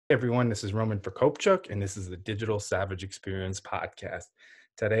Everyone, this is Roman Prokopchuk, and this is the Digital Savage Experience podcast.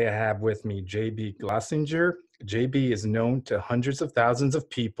 Today, I have with me JB Glossinger. JB is known to hundreds of thousands of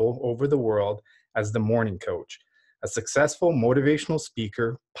people over the world as the Morning Coach. A successful motivational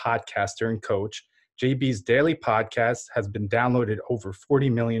speaker, podcaster, and coach, JB's daily podcast has been downloaded over 40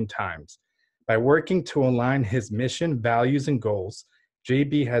 million times. By working to align his mission, values, and goals,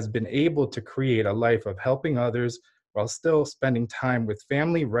 JB has been able to create a life of helping others while still spending time with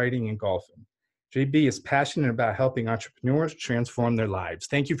family, writing, and golfing. JB is passionate about helping entrepreneurs transform their lives.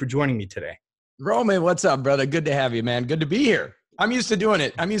 Thank you for joining me today. Roman, what's up, brother? Good to have you, man. Good to be here. I'm used to doing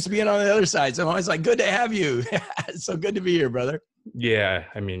it. I'm used to being on the other side. So I'm always like, good to have you. It's so good to be here, brother. Yeah,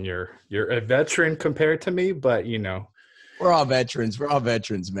 I mean, you're a veteran compared to me, but you know. We're all veterans. We're all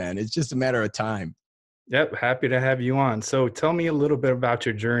veterans, man. It's just a matter of time. Yep, happy to have you on. So tell me a little bit about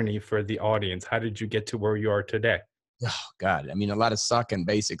your journey for the audience. How did you get to where you are today? Oh, God. I mean, a lot of sucking,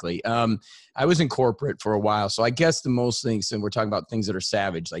 basically. I was in corporate for a while. So I guess the most things, and we're talking about things that are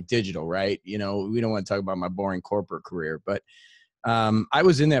savage, like digital, right? You know, we don't want to talk about my boring corporate career, but I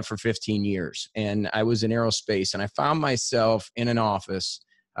was in that for 15 years, and I was in aerospace, and I found myself in an office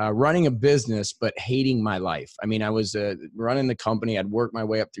running a business, but hating my life. I mean, I was running the company. I'd worked my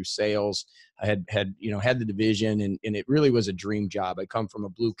way up through sales. I had the division, and it really was a dream job. I come from a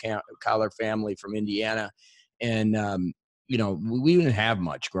blue collar family from Indiana. And, we didn't have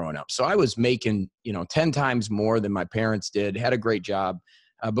much growing up. So I was making, 10 times more than my parents did, had a great job,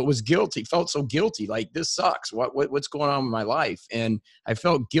 but was guilty, felt so guilty. Like, this sucks. What's going on with my life? And I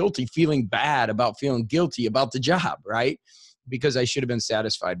felt guilty, feeling bad about feeling guilty about the job, right? Because I should have been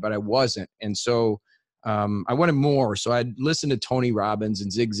satisfied, but I wasn't. And so I wanted more. So I'd listened to Tony Robbins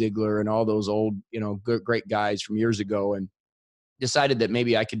and Zig Ziglar and all those old, great guys from years ago, and decided that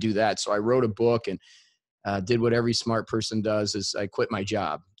maybe I could do that. So I wrote a book and did what every smart person does, is I quit my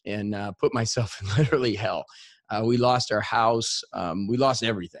job and put myself in literally hell. We lost our house. We lost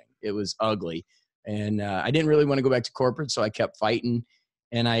everything. It was ugly. And I didn't really want to go back to corporate, so I kept fighting.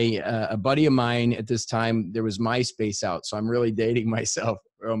 And a buddy of mine at this time, there was MySpace out. So I'm really dating myself,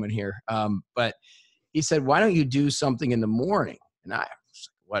 Roman, here. But he said, why don't you do something in the morning? And I was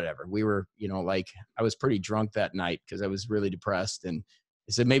like, whatever. We were, I was pretty drunk that night because I was really depressed. And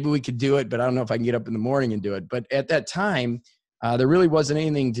I said, maybe we could do it, but I don't know if I can get up in the morning and do it. But at that time, there really wasn't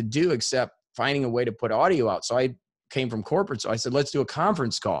anything to do except finding a way to put audio out. So I came from corporate. So I said, let's do a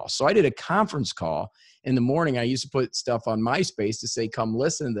conference call. So I did a conference call in the morning. I used to put stuff on MySpace to say, come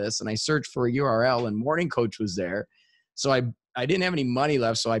listen to this. And I searched for a URL, and Morning Coach was there. So I didn't have any money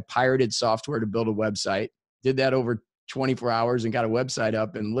left. So I pirated software to build a website, did that over 24 hours and got a website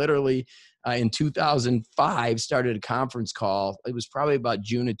up, and literally in 2005 started a conference call. It was probably about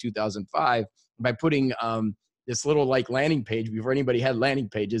June of 2005 by putting this little landing page before anybody had landing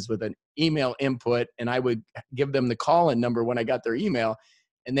pages with an email input. And I would give them the call-in number when I got their email,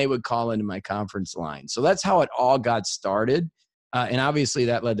 and they would call into my conference line. So that's how it all got started. And obviously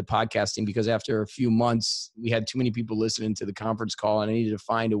that led to podcasting, because after a few months, we had too many people listening to the conference call, and I needed to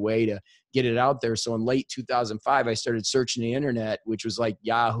find a way to get it out there. So in late 2005, I started searching the internet, which was like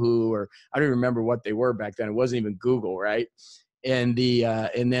Yahoo, or I don't even remember what they were back then. It wasn't even Google, right? And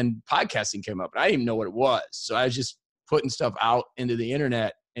and then podcasting came up, and I didn't even know what it was. So I was just putting stuff out into the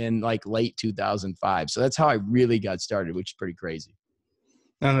internet in late 2005. So that's how I really got started, which is pretty crazy.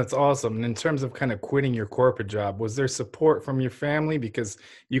 And that's awesome. And in terms of kind of quitting your corporate job, was there support from your family? Because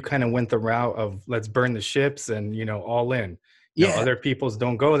you kind of went the route of let's burn the ships and, all in. Other people's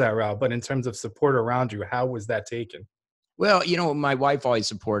don't go that route. But in terms of support around you, how was that taken? Well, my wife always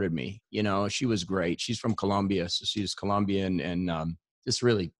supported me. She was great. She's from Colombia. So she's Colombian and just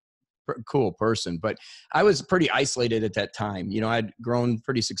really cool person. But I was pretty isolated at that time. I'd grown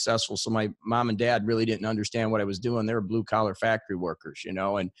pretty successful. So my mom and dad really didn't understand what I was doing. They were blue collar factory workers, and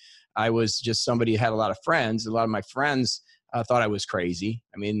I was just somebody who had a lot of friends. A lot of my friends thought I was crazy.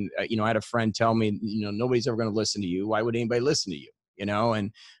 I mean, I had a friend tell me, nobody's ever going to listen to you. Why would anybody listen to you?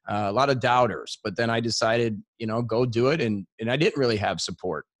 And a lot of doubters. But then I decided, go do it. And I didn't really have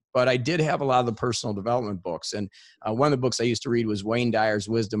support. But I did have a lot of the personal development books. And one of the books I used to read was Wayne Dyer's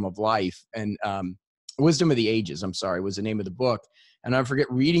Wisdom of Life. And Wisdom of the Ages, was the name of the book. And I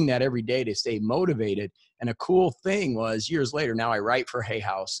forget reading that every day to stay motivated. And a cool thing was, years later, now I write for Hay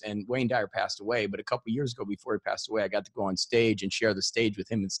House, and Wayne Dyer passed away. But a couple of years ago, before he passed away, I got to go on stage and share the stage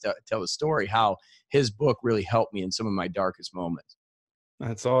with him and tell the story, how his book really helped me in some of my darkest moments.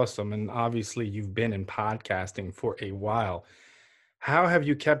 That's awesome. And obviously you've been in podcasting for a while. How have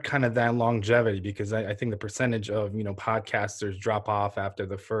you kept kind of that longevity? Because I think the percentage of, podcasters drop off after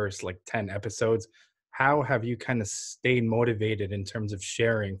the first 10 episodes. how have you kind of stayed motivated in terms of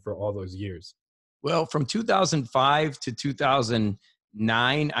sharing for all those years? Well, from 2005 to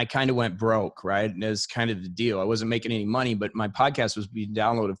 2009, I kind of went broke, right? And that's kind of the deal. I wasn't making any money, but my podcast was being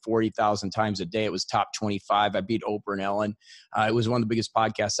downloaded 40,000 times a day. It was top 25. I beat Oprah and Ellen. It was one of the biggest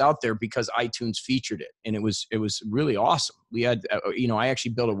podcasts out there because iTunes featured it. And it was really awesome. We had, I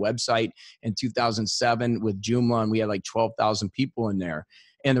actually built a website in 2007 with Joomla, and we had like 12,000 people in there.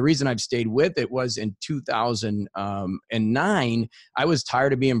 And the reason I've stayed with it was in 2009, I was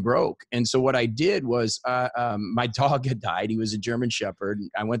tired of being broke. And so what I did was my dog had died. He was a German Shepherd.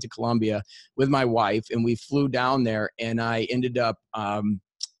 I went to Colombia with my wife, and we flew down there, and I ended up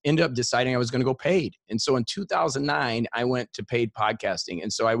deciding I was going to go paid. And so in 2009, I went to paid podcasting.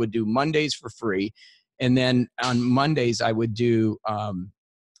 And so I would do Mondays for free. And then on Mondays, I would do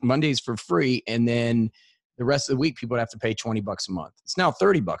Mondays for free. And then the rest of the week, people would have to pay $20 a month. It's now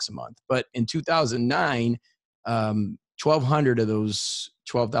 $30 a month. But in 2009, 1,200 of those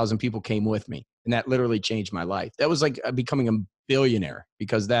 12,000 people came with me. And that literally changed my life. That was like becoming a billionaire,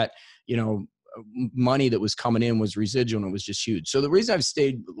 because that, money that was coming in was residual, and it was just huge. So the reason I've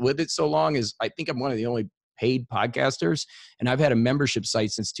stayed with it so long is I think I'm one of the only paid podcasters, and I've had a membership site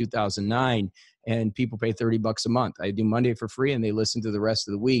since 2009, and people pay $30 a month. I do Monday for free, and they listen to the rest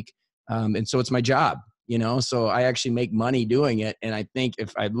of the week. And so it's my job. So I actually make money doing it. And I think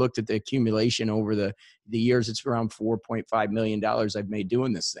if I looked at the accumulation over the years, it's around $4.5 million I've made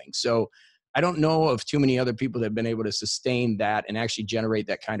doing this thing. So I don't know of too many other people that have been able to sustain that and actually generate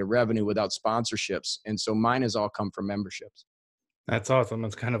that kind of revenue without sponsorships. And so mine has all come from memberships. That's awesome.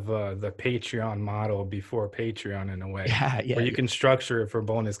 It's kind of the Patreon model before Patreon in a way, Yeah. where you can structure it for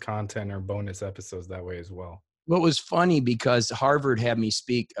bonus content or bonus episodes that way as well. What was funny, because Harvard had me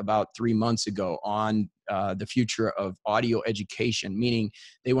speak about 3 months ago on the future of audio education, meaning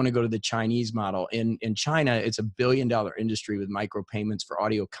they want to go to the Chinese model. In China, it's $1 billion industry with micropayments for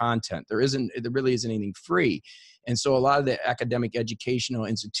audio content. There really isn't anything free. And so a lot of the academic educational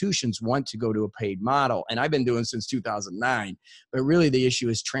institutions want to go to a paid model. And I've been doing since 2009. But really the issue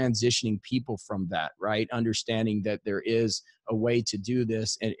is transitioning people from that, right? Understanding that there is a way to do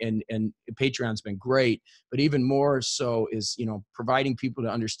this. And Patreon's been great. But even more so is, providing people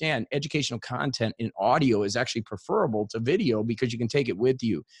to understand educational content in audio is actually preferable to video, because you can take it with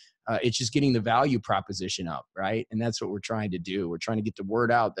you. It's just getting the value proposition up, right? And that's what we're trying to do. We're trying to get the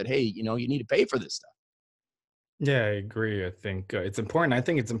word out that, hey, you need to pay for this stuff. Yeah, I agree. I think it's important. I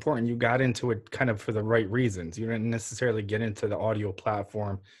think it's important you got into it kind of for the right reasons. You didn't necessarily get into the audio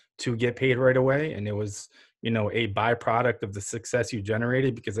platform to get paid right away. And it was, a byproduct of the success you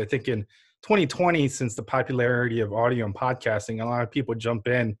generated. Because I think in 2020, since the popularity of audio and podcasting, a lot of people jump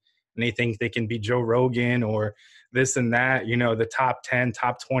in and they think they can be Joe Rogan or this and that, the top 10,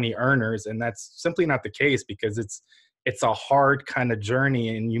 top 20 earners. And that's simply not the case, because it's a hard kind of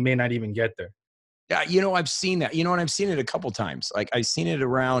journey and you may not even get there. Yeah, I've seen that, and I've seen it a couple times. Like I've seen it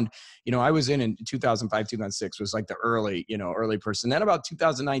around, I was in 2005, 2006 was like the early person. Then about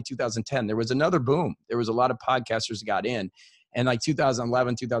 2009, 2010, there was another boom. There was a lot of podcasters that got in. And like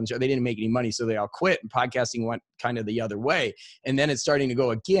 2011, 2012, they didn't make any money, so they all quit, and podcasting went kind of the other way. And then it's starting to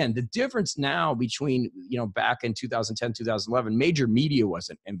go again. The difference now between, back in 2010, 2011, major media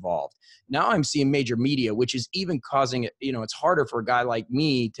wasn't involved. Now I'm seeing major media, which is even causing it, it's harder for a guy like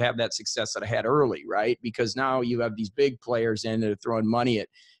me to have that success that I had early, right? Because now you have these big players in that are throwing money at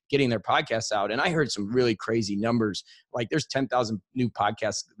getting their podcasts out. And I heard some really crazy numbers. Like there's 10,000 new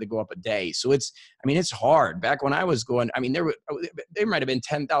podcasts that go up a day. So it's hard. Back when I was going, there might've been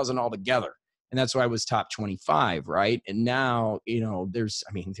 10,000 altogether. And that's why I was top 25. Right. And now, there's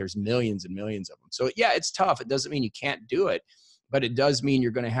millions and millions of them. So yeah, it's tough. It doesn't mean you can't do it, but it does mean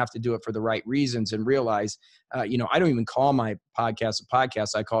you're going to have to do it for the right reasons and realize, I don't even call my podcast a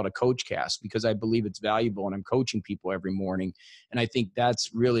podcast. I call it a coach cast, because I believe it's valuable and I'm coaching people every morning. And I think that's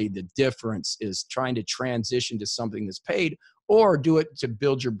really the difference, is trying to transition to something that's paid, or do it to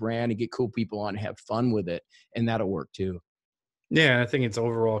build your brand and get cool people on and have fun with it. And that'll work too. Yeah, I think it's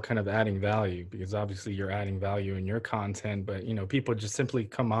overall kind of adding value, because obviously you're adding value in your content, but people just simply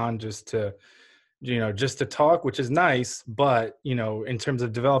come on just to talk, which is nice. But, in terms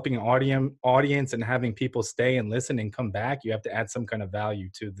of developing an audience and having people stay and listen and come back, you have to add some kind of value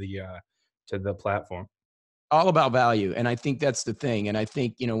to the platform. All about value. And I think that's the thing. And I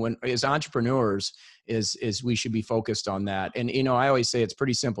think, when as entrepreneurs is we should be focused on that. And, I always say it's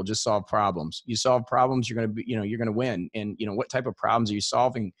pretty simple. Just solve problems. You solve problems, you're going to be, you're going to win. And, what type of problems are you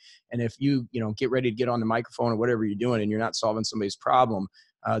solving? And if you, get ready to get on the microphone or whatever you're doing and you're not solving somebody's problem,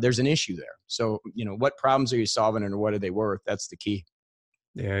 there's an issue there. So, what problems are you solving and what are they worth? That's the key.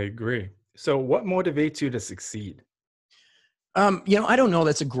 Yeah, I agree. So what motivates you to succeed? I don't know.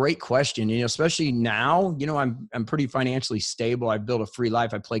 That's a great question. Especially now, I'm pretty financially stable. I've built a free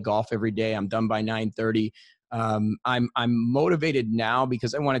life. I play golf every day. I'm done by 9:30. I'm motivated now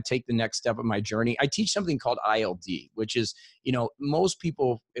because I want to take the next step of my journey. I teach something called ILD, which is, most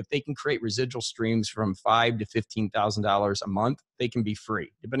people, if they can create residual streams from $5,000 to $15,000 a month, they can be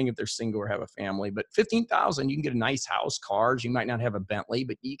free, depending if they're single or have a family. But 15,000, you can get a nice house, cars. You might not have a Bentley,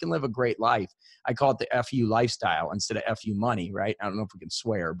 but you can live a great life. I call it the FU lifestyle instead of FU money, right? I don't know if we can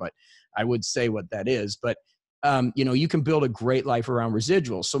swear, but I would say what that is. But you can build a great life around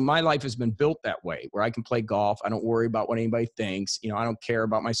residuals. So my life has been built that way, where I can play golf. I don't worry about what anybody thinks. I don't care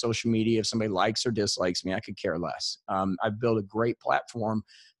about my social media. If somebody likes or dislikes me, I could care less. I've built a great platform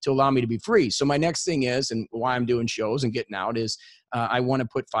to allow me to be free. So my next thing is, and why I'm doing shows and getting out is, I want to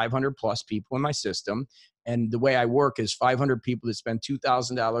put 500 plus people in my system. And the way I work is 500 people that spend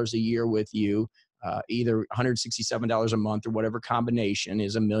 $2,000 a year with you, either $167 a month or whatever combination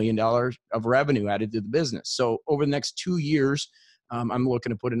is $1 million of revenue added to the business. So over the next 2 years, I'm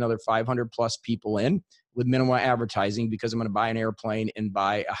looking to put another 500 plus people in with minimal advertising, because I'm going to buy an airplane and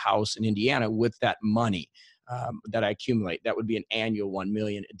buy a house in Indiana with that money that I accumulate. That would be an annual 1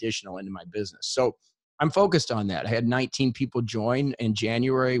 million additional into my business. So I'm focused on that. I had 19 people join in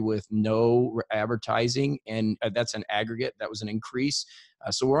January with no advertising, and that's an aggregate. That was an increase.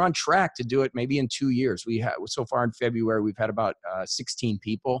 So we're on track to do it maybe in 2 years. We have, so far in February, we've had about 16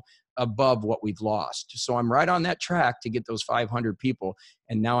 people above what we've lost. So I'm right on that track to get those 500 people.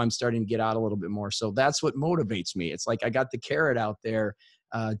 And now I'm starting to get out a little bit more. So that's what motivates me. It's like I got the carrot out there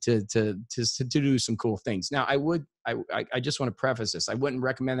to do some cool things. Now, I just want to preface this. I wouldn't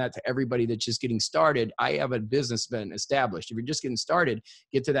recommend that to everybody that's just getting started. I have a business been established. If you're just getting started,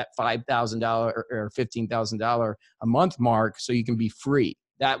 get to that $5,000 or $15,000 a month mark so you can be free.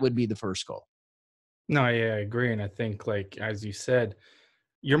 That would be the first goal. No, yeah, I agree. And I think, like, as you said,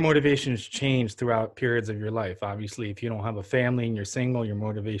 your motivations change throughout periods of your life. Obviously, if you don't have a family and you're single, your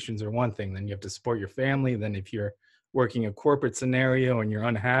motivations are one thing. Then you have to support your family. Then if you're working a corporate scenario and you're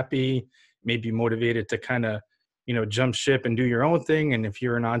unhappy, maybe motivated to kind of, jump ship and do your own thing. And if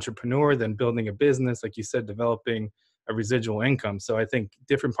you're an entrepreneur, then building a business, like you said, developing a residual income. So I think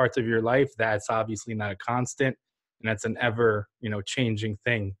different parts of your life, that's obviously not a constant, and that's an ever, changing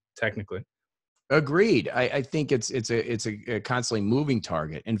thing technically. Agreed. I think it's a constantly moving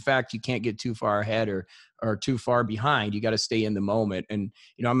target. In fact, you can't get too far ahead or too far behind. You got to stay in the moment. And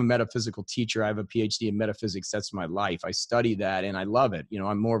I'm a metaphysical teacher. I have a PhD in metaphysics. That's my life. I study that and I love it.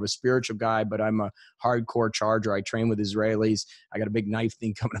 I'm more of a spiritual guy, but I'm a hardcore charger. I train with Israelis. I got a big knife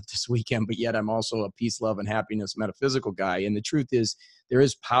thing coming up this weekend, but yet I'm also a peace, love, and happiness metaphysical guy. And the truth is, there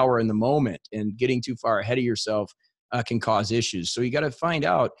is power in the moment, and getting too far ahead of yourself can cause issues. So you got to find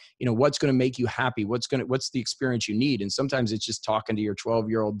out, what's going to make you happy. What's the experience you need. And sometimes it's just talking to your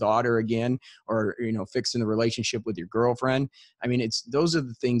 12-year-old daughter again, or, fixing the relationship with your girlfriend. I mean, those are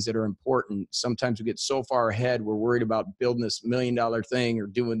the things that are important. Sometimes we get so far ahead, we're worried about building this $1 million thing or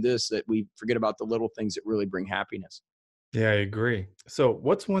doing this, that we forget about the little things that really bring happiness. Yeah, I agree. So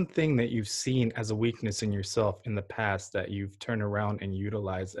what's one thing that you've seen as a weakness in yourself in the past that you've turned around and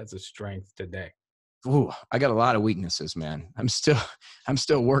utilized as a strength today? Ooh, I got a lot of weaknesses, man. I'm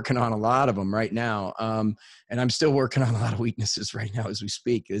still working on a lot of them right now. And I'm still working on a lot of weaknesses right now as we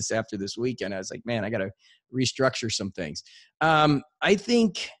speak. After this weekend, I was like, man, I got to restructure some things. I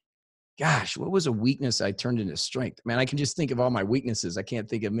think, gosh, what was a weakness I turned into strength? Man, I can just think of all my weaknesses. I can't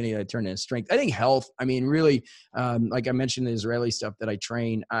think of many that I turned into strength. I think health. I mean, really, like I mentioned, the Israeli stuff that I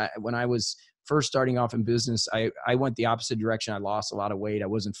train. When I was first starting off in business, I went the opposite direction. I lost a lot of weight. I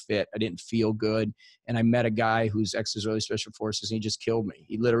wasn't fit. I didn't feel good. And I met a guy who's ex-Israeli Special Forces, and he just killed me.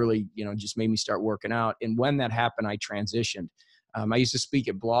 He literally, just made me start working out. And when that happened, I transitioned. I used to speak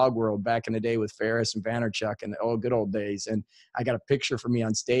at Blog World back in the day with Ferris and Vaynerchuk in the good old days. And I got a picture for me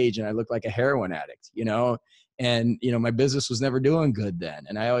on stage and I looked like a heroin addict, and, my business was never doing good then.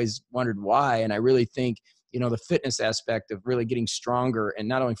 And I always wondered why. And I really think, the fitness aspect of really getting stronger, and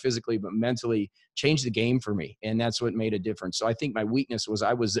not only physically, but mentally, changed the game for me. And that's what made a difference. So I think my weakness was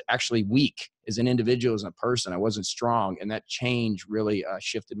I was actually weak as an individual, as a person. I wasn't strong. And that change really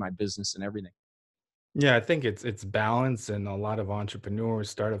shifted my business and everything. Yeah, I think it's balance, and a lot of entrepreneurs,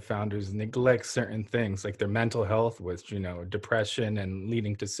 startup founders neglect certain things like their mental health, which, depression and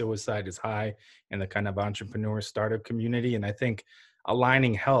leading to suicide is high in the kind of entrepreneur startup community. And I think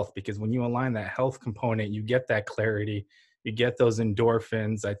aligning health, because when you align that health component, you get that clarity, you get those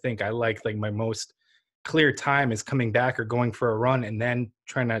endorphins. I think I like my most clear time is coming back or going for a run and then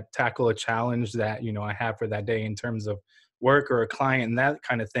trying to tackle a challenge that, I have for that day in terms of work or a client and that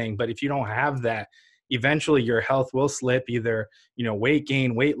kind of thing. But if you don't have that, eventually your health will slip, either, weight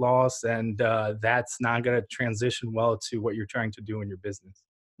gain, weight loss, and that's not going to transition well to what you're trying to do in your business.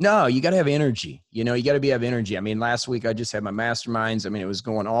 No, you got to have energy. You got to have energy. I mean, last week I just had my masterminds. I mean, it was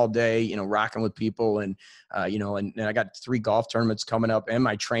going all day, rocking with people, and and I got 3 golf tournaments coming up and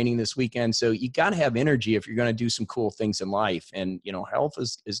my training this weekend. So you got to have energy if you're going to do some cool things in life, and health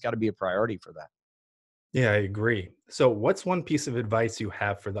is got to be a priority for that. Yeah, I agree. So what's one piece of advice you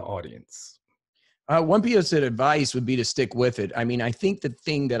have for the audience? One piece of advice would be to stick with it. I mean, I think the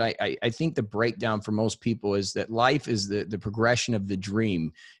thing that I think the breakdown for most people is that life is the progression of the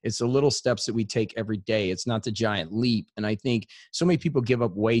dream. It's the little steps that we take every day. It's not the giant leap. And I think so many people give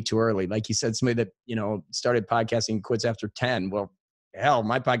up way too early. Like you said, somebody that, started podcasting and quits after 10. Well, hell,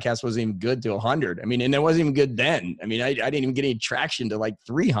 my podcast wasn't even good till 100. I mean, and it wasn't even good then. I mean, I didn't even get any traction to like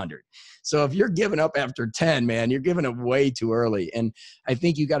 300. So if you're giving up after 10, man, you're giving up way too early. And I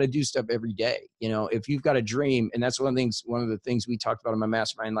think you got to do stuff every day. If you've got a dream, and that's one of the things we talked about in my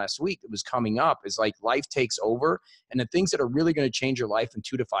mastermind last week that was coming up, is like life takes over. And the things that are really going to change your life in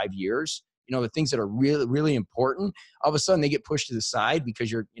 2 to 5 years, the things that are really, really important, all of a sudden they get pushed to the side because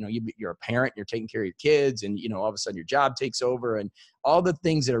you're a parent, you're taking care of your kids, and, all of a sudden your job takes over, and all the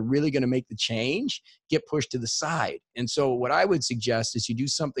things that are really going to make the change get pushed to the side. And so what I would suggest is you do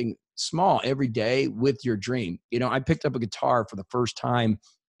something small every day with your dream. I picked up a guitar for the first time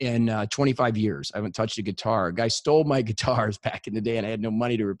in 25 years. I haven't touched a guitar. A guy stole my guitars back in the day and I had no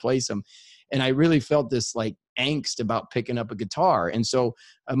money to replace them. And I really felt this like angst about picking up a guitar. And so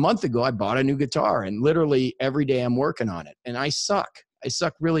a month ago, I bought a new guitar, and literally every day I'm working on it. And I suck. I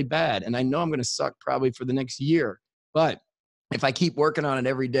suck really bad. And I know I'm going to suck probably for the next year. But if I keep working on it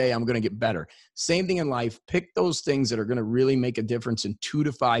every day, I'm going to get better. Same thing in life. Pick those things that are going to really make a difference in 2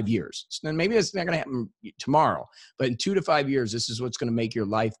 to 5 years. So then maybe it's not going to happen tomorrow, but in 2 to 5 years, this is what's going to make your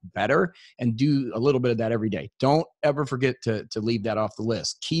life better, and do a little bit of that every day. Don't ever forget to leave that off the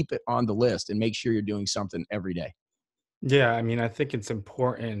list. Keep it on the list and make sure you're doing something every day. Yeah, I mean, I think it's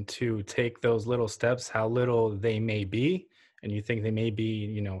important to take those little steps, how little they may be, and you think they may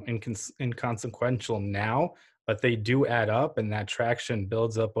be, inconsequential now, but they do add up, and that traction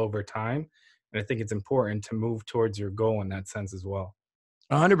builds up over time. And I think it's important to move towards your goal in that sense as well.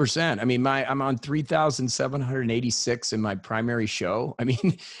 100%. I mean, I'm on 3,786 in my primary show. I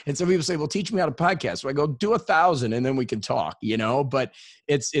mean, and some people say, well, teach me how to podcast. So I go, do 1,000 and then we can talk, but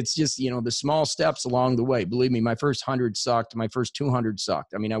it's just, the small steps along the way. Believe me, my first 100 sucked. My first 200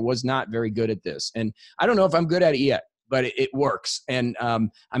 sucked. I mean, I was not very good at this, and I don't know if I'm good at it yet, but it works. And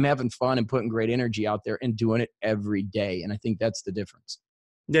I'm having fun and putting great energy out there and doing it every day. And I think that's the difference.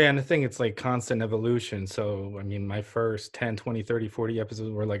 Yeah, and I think it's like constant evolution. So, I mean, my first 10, 20, 30, 40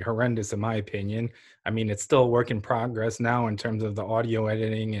 episodes were like horrendous in my opinion. I mean, it's still a work in progress now in terms of the audio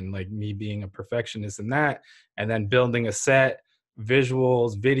editing and like me being a perfectionist in that, and then building a set,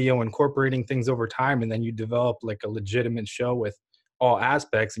 visuals, video, incorporating things over time. And then you develop like a legitimate show with all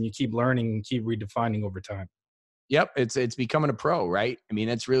aspects, and you keep learning and keep redefining over time. Yep. It's becoming a pro, right? I mean,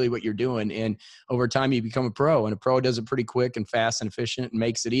 that's really what you're doing. And over time you become a pro, and a pro does it pretty quick and fast and efficient and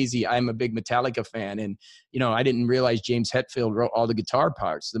makes it easy. I'm a big Metallica fan, and, I didn't realize James Hetfield wrote all the guitar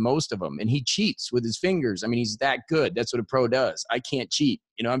parts, the most of them, and he cheats with his fingers. I mean, he's that good. That's what a pro does. I can't cheat.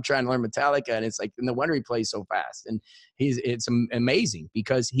 I'm trying to learn Metallica, and it's like, no wonder he plays so fast. And it's amazing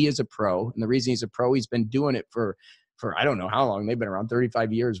because he is a pro. And the reason he's a pro, he's been doing it for I don't know how long. They've been around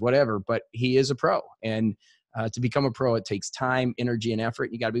 35 years, whatever, but he is a pro. And to become a pro, it takes time, energy, and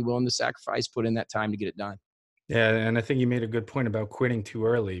effort. You got to be willing to sacrifice, put in that time to get it done. Yeah, and I think you made a good point about quitting too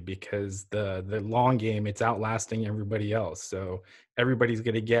early, because the long game, it's outlasting everybody else. So everybody's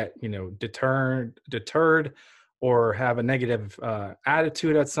going to get, deterred or have a negative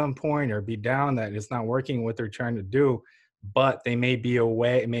attitude at some point, or be down that it's not working what they're trying to do. But they may be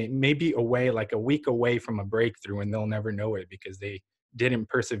away, may be away like a week away from a breakthrough, and they'll never know it because they didn't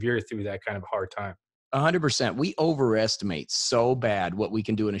persevere through that kind of hard time. 100%. We overestimate so bad what we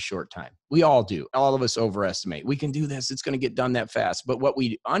can do in a short time. We all do. All of us overestimate. We can do this. It's going to get done that fast. But what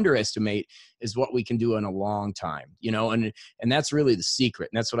we underestimate is what we can do in a long time, and that's really the secret.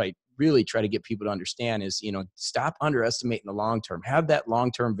 And that's what I really try to get people to understand is, stop underestimating the long term. Have that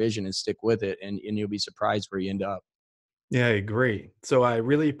long-term vision and stick with it. And you'll be surprised where you end up. Yeah, I agree. So I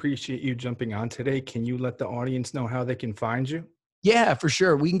really appreciate you jumping on today. Can you let the audience know how they can find you? Yeah, for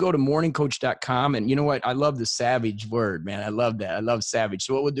sure. We can go to morningcoach.com. And you know what? I love the savage word, man. I love that. I love savage.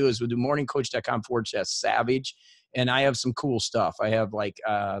 So what we'll do is we'll do morningcoach.com/savage. And I have some cool stuff. I have like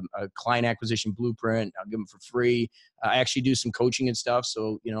a client acquisition blueprint. I'll give them for free. I actually do some coaching and stuff.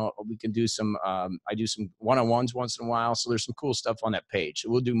 So, we can do some, I do some one-on-ones once in a while. So there's some cool stuff on that page. So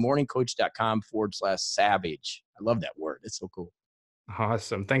we'll do morningcoach.com/savage. I love that word. It's so cool.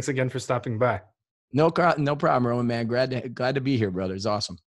 Awesome. Thanks again for stopping by. No problem, Roman, man. Glad to be here, brother. It's awesome.